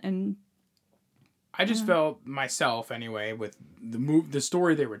done. And I just felt myself anyway with the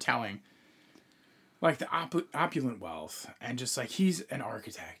story they were telling, like the opulent wealth, and just like he's an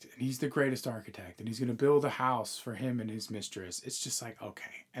architect and he's the greatest architect and he's gonna build a house for him and his mistress. It's just like,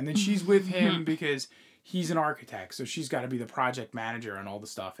 okay, and then she's with him because he's an architect, so she's got to be the project manager and all the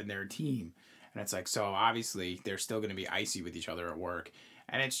stuff, and they're a team. And it's like, so obviously they're still gonna be icy with each other at work,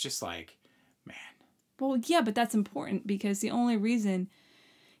 and it's just like, man. Well, yeah, but that's important because the only reason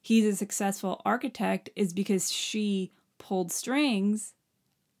he's a successful architect is because she pulled strings.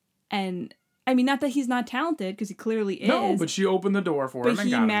 And I mean, not that he's not talented, because he clearly is. No, but she opened the door for him and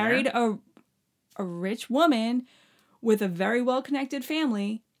got him there. But he married a rich woman with a very well-connected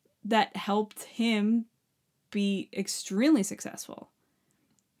family that helped him be extremely successful.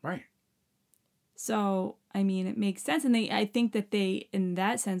 Right. So, I mean, it makes sense. And I think that they, in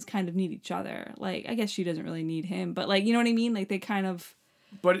that sense, kind of need each other. Like, I guess she doesn't really need him, but like, you know what I mean? Like, they kind of...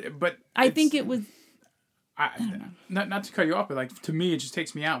 But I think it was... I don't know. Not to cut you off, but like, to me, it just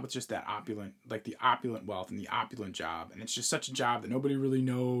takes me out with just that opulent, like the opulent wealth and the opulent job. And it's just such a job that nobody really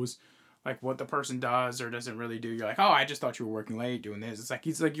knows, like, what the person does or doesn't really do. You're like, oh, I just thought you were working late doing this. It's like,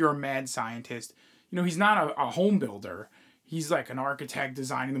 he's like, you're a mad scientist. You know, he's not a home builder. He's like an architect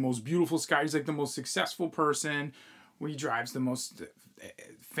designing the most beautiful sky. He's like the most successful person. He drives the most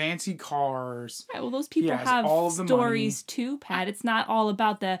fancy cars. Right, well, those people have all of stories too, Pat. It's not all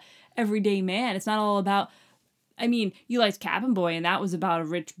about the everyday man. It's not all about... I mean, you liked Cabin Boy, and that was about a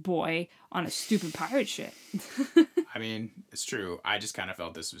rich boy on a stupid pirate ship. I mean, it's true. I just kind of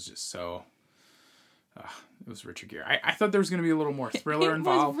felt this was just so... it was Richard Gere. I thought there was going to be a little more thriller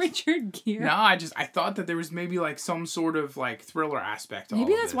involved. It was Richard Gere? No, I thought that there was maybe like some sort of like thriller aspect to maybe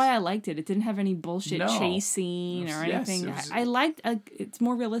all of that's this. why I liked it. It didn't have any bullshit chase scene or anything. Yes, I liked... it's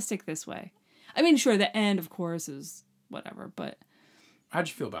more realistic this way. I mean, sure, the end, of course, is whatever, but... How'd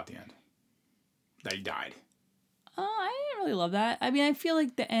you feel about the end? That he died? I didn't really love that. I mean, I feel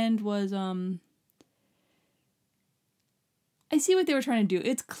like the end was, I see what they were trying to do.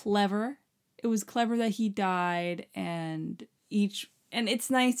 It's clever. It was clever that he died, and it's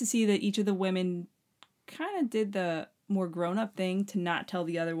nice to see that each of the women kind of did the more grown-up thing to not tell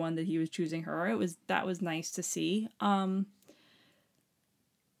the other one that he was choosing her. That was nice to see. But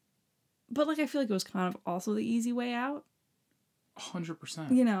like, I feel like it was kind of also the easy way out.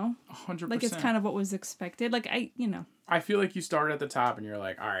 100%. You know? 100%. Like, it's kind of what was expected. Like, I feel like you started at the top and you're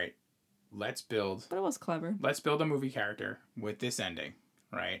like, all right, let's build... But it was clever. Let's build a movie character with this ending,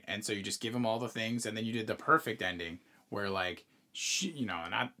 right? And so you just give him all the things, and then you did the perfect ending where, like,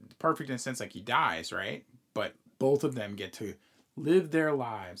 not perfect in the sense like he dies, right? But both of them get to live their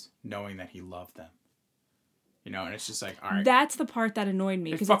lives knowing that he loved them. You know, and it's just like, all right. That's the part that annoyed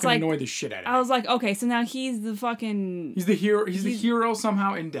me. It fucking annoyed the shit out of me. I was like, okay, so now he's the fucking... He's the hero. He's the hero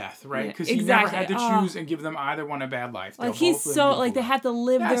somehow in death, right? Because he never had to choose and give them either one a bad life. Like, he's so... Like, they have to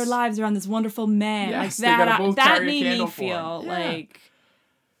live their lives around this wonderful man. Yes, like, that made me feel like...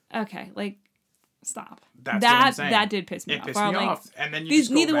 Okay, like, stop. That's what I'm saying. That did piss me off. It pissed me off. And then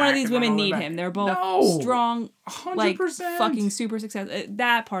neither one of these women need him. They're both strong, 100%. like, fucking super successful.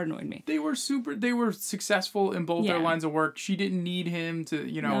 That part annoyed me. They were successful in both their lines of work. She didn't need him to,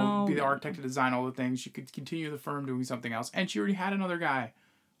 be the architect to design all the things. She could continue the firm doing something else. And she already had another guy.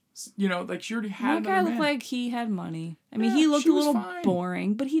 She already had another man. That guy looked like he had money. I mean, he looked a little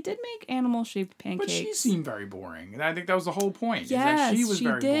boring, but he did make animal-shaped pancakes. But she seemed very boring. And I think that was the whole point. Yes, she was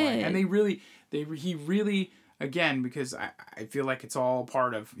very boring. And he really, again, because I feel like it's all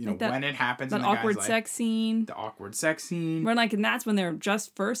part of, when it happens in the awkward guy's sex scene. The awkward sex scene. Where, like, and that's when they're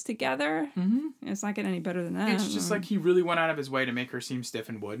just first together. Mm-hmm. It's not getting any better than that. It's just like he really went out of his way to make her seem stiff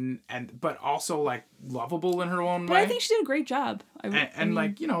and wooden, but also, like, lovable in her own way. But I think she did a great job.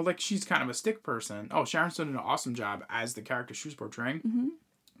 She's kind of a stick person. Oh, Sharon's done an awesome job as the character she was portraying.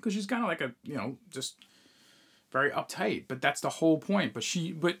 Because she's kind of like a, just... very uptight, but that's the whole point. But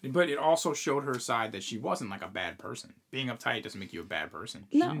it also showed her side that she wasn't like a bad person. Being uptight doesn't make you a bad person.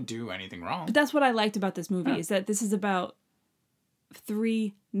 She didn't do anything wrong. But that's what I liked about this movie is that this is about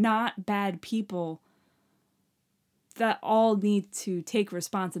 3 not bad people that all need to take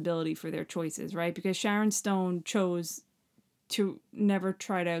responsibility for their choices, right? Because Sharon Stone chose to never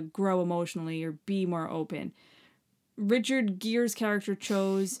try to grow emotionally or be more open. Richard Gere's character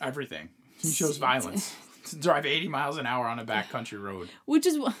chose everything. He chose violence. To drive 80 miles an hour on a backcountry road. Which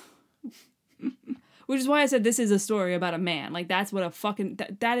is why I said this is a story about a man. Like, that's what a fucking...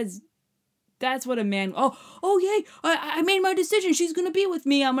 That's what a man... Oh, yay! I made my decision. She's gonna be with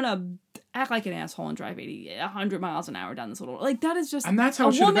me. I'm gonna act like an asshole and drive 100 miles an hour down this little... Like, that is just... And that's how it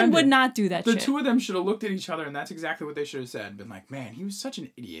a should have woman ended. would not do that The shit. two of them should have looked at each other, and that's exactly what they should have said. Been like, man, he was such an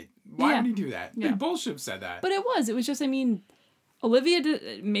idiot. Why would he do that? They both should have said that. But it was just, I mean,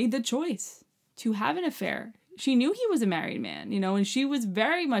 Olivia made the choice to have an affair. She knew he was a married man, you know, and she was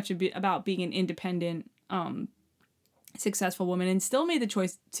very much about being an independent, successful woman, and still made the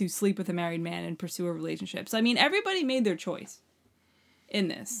choice to sleep with a married man and pursue a relationship. So, I mean, everybody made their choice in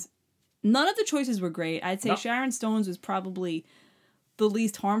this. None of the choices were great. I'd say Sharon Stone's was probably the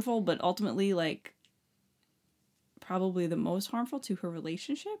least harmful, but ultimately, like, probably the most harmful to her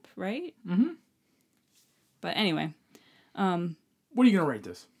relationship, right? Mm-hmm. But anyway. What are you going to rate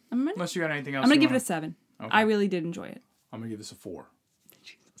this? Unless you got anything else. I'm going to give it a 7. Okay. I really did enjoy it. I'm going to give this a 4.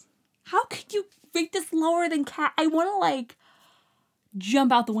 Jesus. How could you rate this lower than Cat? I want to, like,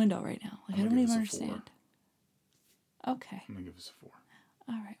 jump out the window right now. Like, I don't even understand. Okay. I'm going to give this a 4.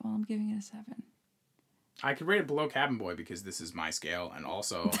 All right, well, I'm giving it a 7. I could rate it below Cabin Boy because this is my scale, and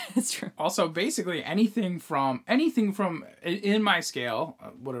also that's true. Also, basically anything from in my scale,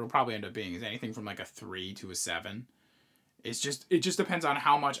 what it'll probably end up being is anything from like a 3 to a 7. It just depends on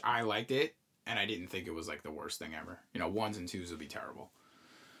how much I liked it, and I didn't think it was like the worst thing ever. You know, 1s and 2s would be terrible,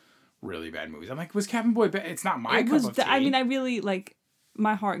 really bad movies. I'm like, was Cabin Boy bad? It's not my cup of tea. I mean, I really like.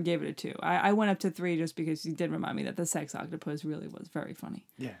 My heart gave it a 2. I went up to 3 just because you did remind me that the sex octopus really was very funny.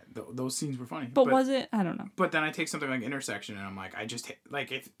 Yeah, those scenes were funny. But was it? I don't know. But then I take something like Intersection, and I'm like, I just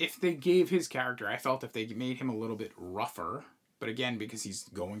like if they gave his character, I felt if they made him a little bit rougher. But again, because he's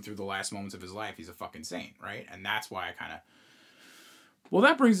going through the last moments of his life, he's a fucking saint, right? And that's why I kind of. Well,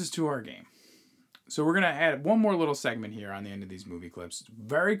 that brings us to our game. So we're gonna add one more little segment here on the end of these movie clips.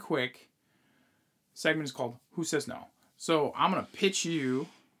 Very quick. Segment is called "Who Says No." So I'm going to pitch you,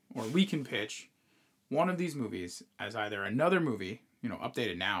 or we can pitch, one of these movies as either another movie, you know,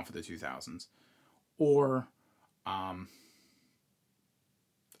 updated now for the 2000s, or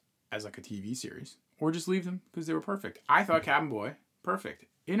as like a TV series, or just leave them because they were perfect. I thought Cabin Boy, perfect.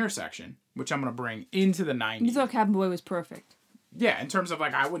 Intersection, which I'm going to bring into the 90s. You thought Cabin Boy was perfect? Yeah, in terms of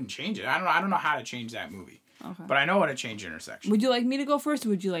like, I wouldn't change it. I don't know how to change that movie. Okay. But I know how to change Intersection. Would you like me to go first, or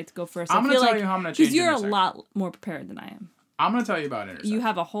would you like to go first? I'm going to tell you how I'm going to change Intersection. Because you're a lot more prepared than I am. I'm going to tell you about Intersection. You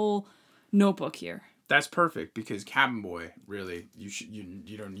have a whole notebook here. That's perfect, because Cabin Boy, really,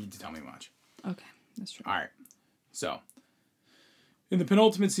 you don't need to tell me much. Okay, that's true. All right. So, in the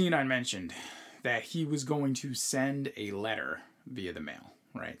penultimate scene, I mentioned that he was going to send a letter via the mail,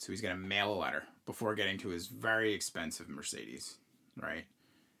 right? So he's going to mail a letter before getting to his very expensive Mercedes, right?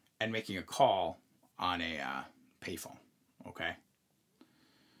 And making a call on a payphone, okay?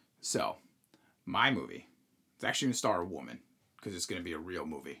 So, my movie, it's actually going to star a woman, because it's going to be a real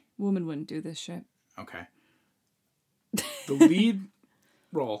movie. Woman wouldn't do this shit. Okay. The lead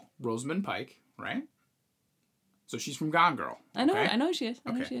role, Rosamund Pike, right? So she's from Gone Girl. I know. Okay? I know she is.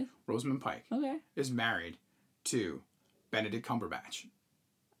 I know she is. Rosamund Pike. Okay. Is married to Benedict Cumberbatch.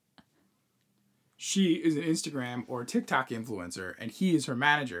 She is an Instagram or TikTok influencer, and he is her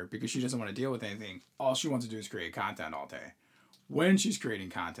manager because she doesn't want to deal with anything. All she wants to do is create content all day. When she's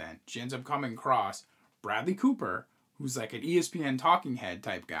creating content, she ends up coming across Bradley Cooper, who's like an ESPN talking head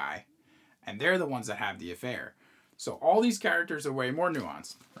type guy, and they're the ones that have the affair. So all these characters are way more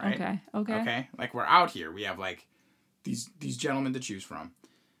nuanced, right? Okay. Like, we're out here. We have, like, these gentlemen to choose from.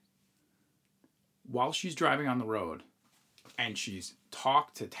 While she's driving on the road, and she's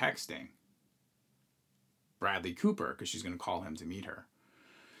texting Bradley Cooper, because she's going to call him to meet her.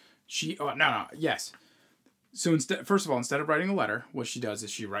 Yes. So first of all, instead of writing a letter, what she does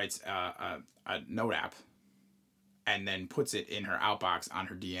is she writes a note app, and then puts it in her outbox on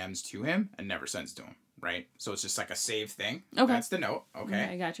her DMs to him, and never sends it to him, right? So it's just like a saved thing. Okay. That's the note. Okay.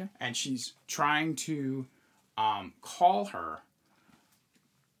 Yeah, I gotcha. And she's trying to call her,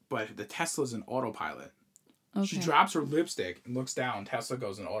 but the Tesla's in autopilot. Okay. She drops her lipstick and looks down. Tesla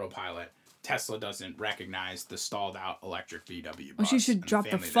goes in autopilot. Tesla doesn't recognize the stalled out electric VW bus. Well, she should drop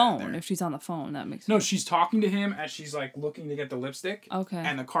the phone if she's on the phone. That makes sense. No, she's talking to him as she's like looking to get the lipstick. Okay.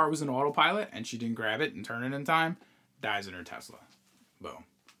 And the car was in autopilot, and she didn't grab it and turn it in time. Dies in her Tesla. Boom.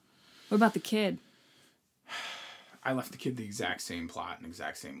 What about the kid? I left the kid the exact same plot and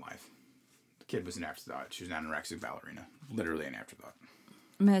exact same life. The kid was an afterthought. She was an anorexic ballerina. Literally an afterthought.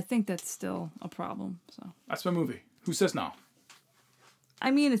 I mean, I think that's still a problem. So that's my movie. Who Says No? I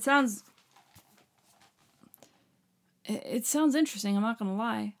mean, it sounds interesting. I'm not gonna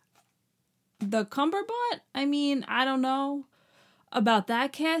lie. The Cumberbatch. I mean, I don't know about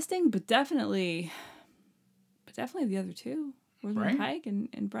that casting, but definitely the other two, Rosamund Pike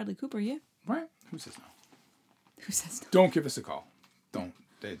and Bradley Cooper. Yeah. Right. Who Says No? Who Says No? Don't give us a call. Don't.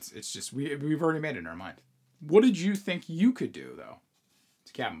 It's just we've already made it in our mind. What did you think you could do though?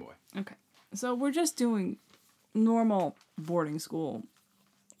 It's Cabin Boy. Okay. So we're just doing normal boarding school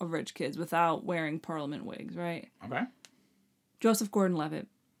of rich kids without wearing Parliament wigs, right? Okay. Joseph Gordon-Levitt.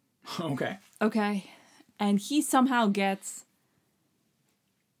 Okay. Okay. And he somehow goes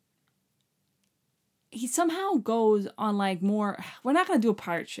on like more, we're not going to do a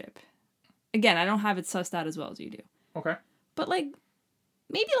pirate ship. Again, I don't have it sussed out as well as you do. Okay. But like,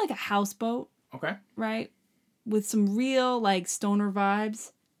 maybe like a houseboat. Okay. Right? With some real like stoner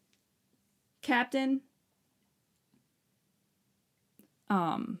vibes. Captain.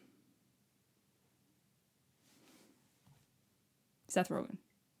 Seth Rogen.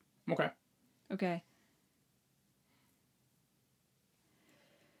 Okay. Okay.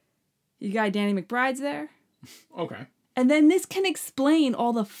 You got Danny McBride's there. Okay. And then this can explain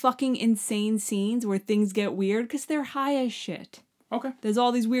all the fucking insane scenes where things get weird because they're high as shit. Okay. There's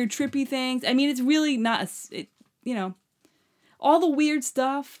all these weird trippy things. I mean, it's really not, all the weird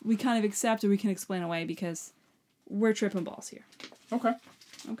stuff we kind of accept or we can explain away because we're tripping balls here. Okay.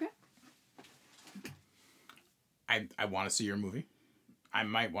 Okay. I want to see your movie. I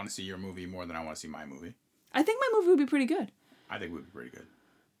might want to see your movie more than I want to see my movie. I think my movie would be pretty good. I think it would be pretty good.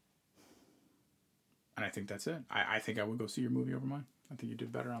 And I think that's it. I think I would go see your movie over mine. I think you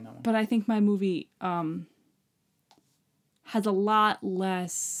did better on that one. But I think my movie has a lot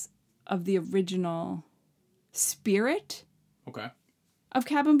less of the original spirit of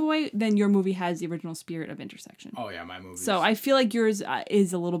Cabin Boy than your movie has the original spirit of Intersection. Oh, yeah, my movie. So I feel like yours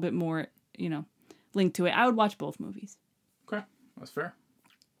is a little bit more, linked to it. I would watch both movies. Okay, that's fair.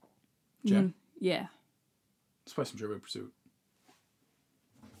 Jen? Yeah. Let's play some Trivial Pursuit.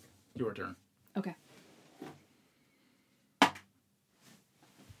 Your turn. Okay.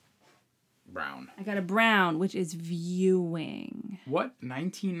 Brown. I got a brown, which is viewing. What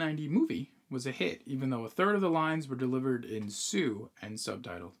 1990 movie was a hit, even though a third of the lines were delivered in Sioux and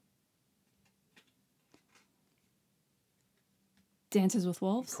subtitled? Dances with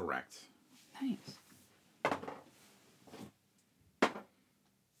Wolves? Correct. Nice.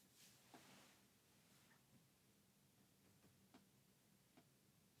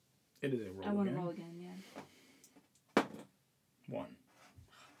 It is a roll. I want to roll again, yeah. 1.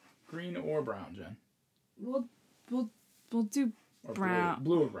 Green or brown, Jen? We'll do Or brown.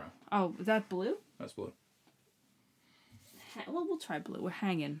 Blue or brown? Oh, is that blue? That's blue. Well, we'll try blue. We're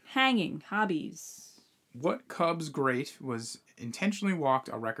hanging. Hanging. Hobbies. What Cubs great was intentionally walked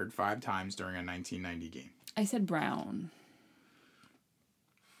a record 5 times during a 1990 game? I said brown.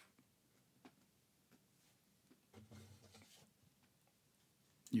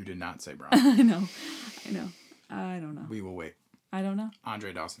 You did not say brown. I know. I don't know. We will wait. I don't know.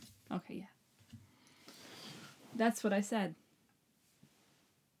 Andre Dawson. Okay, yeah. That's what I said.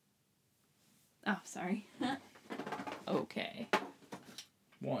 Oh, sorry. Okay.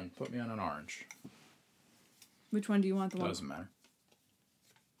 1. Put me on an orange. Which one do you want? The one? Doesn't matter.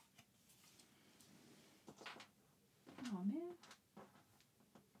 Oh, man.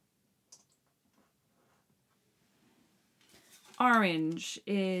 Orange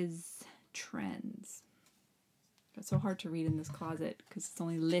is trends. It's so hard to read in this closet because it's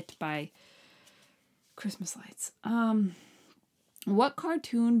only lit by Christmas lights. What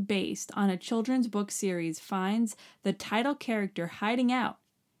cartoon based on a children's book series finds the title character hiding out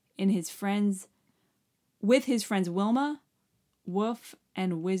in with his friends Wilma, Woof,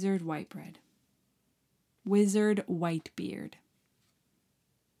 and Wizard Whitebread? Wizard Whitebeard.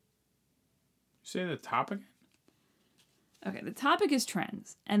 Say the topic? Okay, the topic is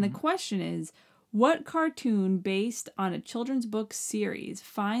trends. And the question is, what cartoon based on a children's book series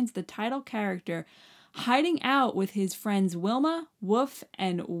finds the title character hiding out with his friends Wilma, Woof,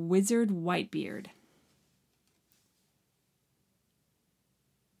 and Wizard Whitebeard?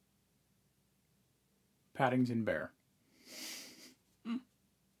 Paddington Bear. The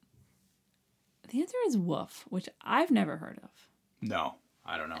answer is Woof, which I've never heard of. No,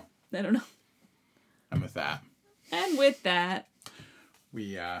 I don't know. I don't know. And with that. And with that,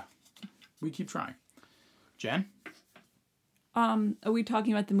 we keep trying. Jen? are we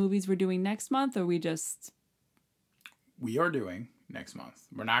talking about the movies we're doing next month, or we just... We are doing next month.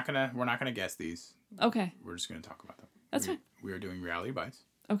 We're not gonna guess these. Okay. We're just gonna talk about them. That's fine. We are doing Reality Bites.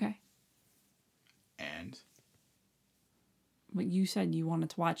 Okay. And But you said you wanted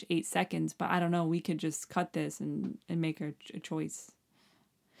to watch 8 seconds, but I don't know. We could just cut this and make a choice.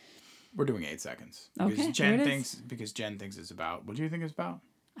 we're doing 8 seconds. Okay, Because Jen thinks it's about, what do you think it's about?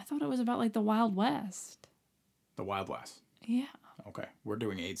 I thought it was about like the Wild West. The Wild West. Yeah. Okay. We're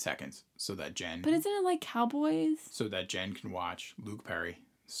doing 8 seconds so that Jen But isn't it like cowboys? so that Jen can watch Luke Perry,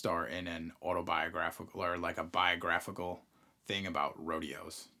 star in an autobiographical or like a biographical thing about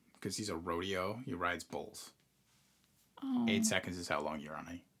rodeos. Because he's a rodeo. He rides bulls. Oh. 8 seconds is how long you're on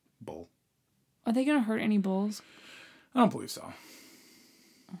a bull. Are they going to hurt any bulls? I don't believe so.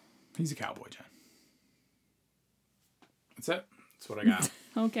 He's a cowboy, Jen. That's it. That's what I got.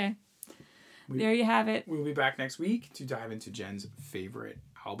 Okay. There you have it. We'll be back next week to dive into Jen's favorite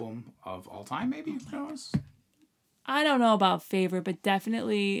album of all time, maybe? Who knows? I don't know about favorite, but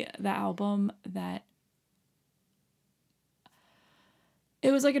definitely the album that...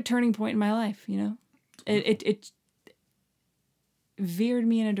 It was like a turning point in my life, you know? It veered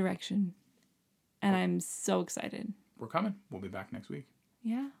me in a direction. And I'm so excited. We're coming. We'll be back next week.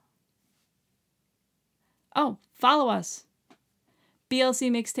 Yeah. Oh, follow us.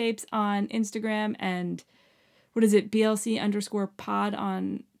 BLC Mixtapes on Instagram and what is it? BLC_pod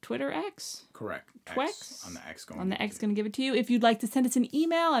on Twitter X? Correct. Twex? On the X going. On the X going to give it to you. If you'd like to send us an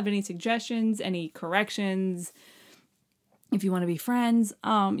email, have any suggestions, any corrections, if you want to be friends,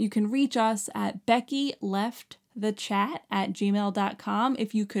 you can reach us at BeckyLeftTheChat@gmail.com.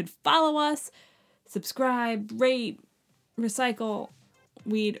 If you could follow us, subscribe, rate, recycle,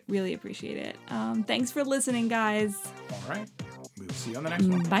 we'd really appreciate it. Thanks for listening, guys. All right. We will see you on the next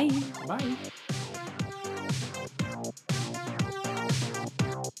one. Bye. Bye.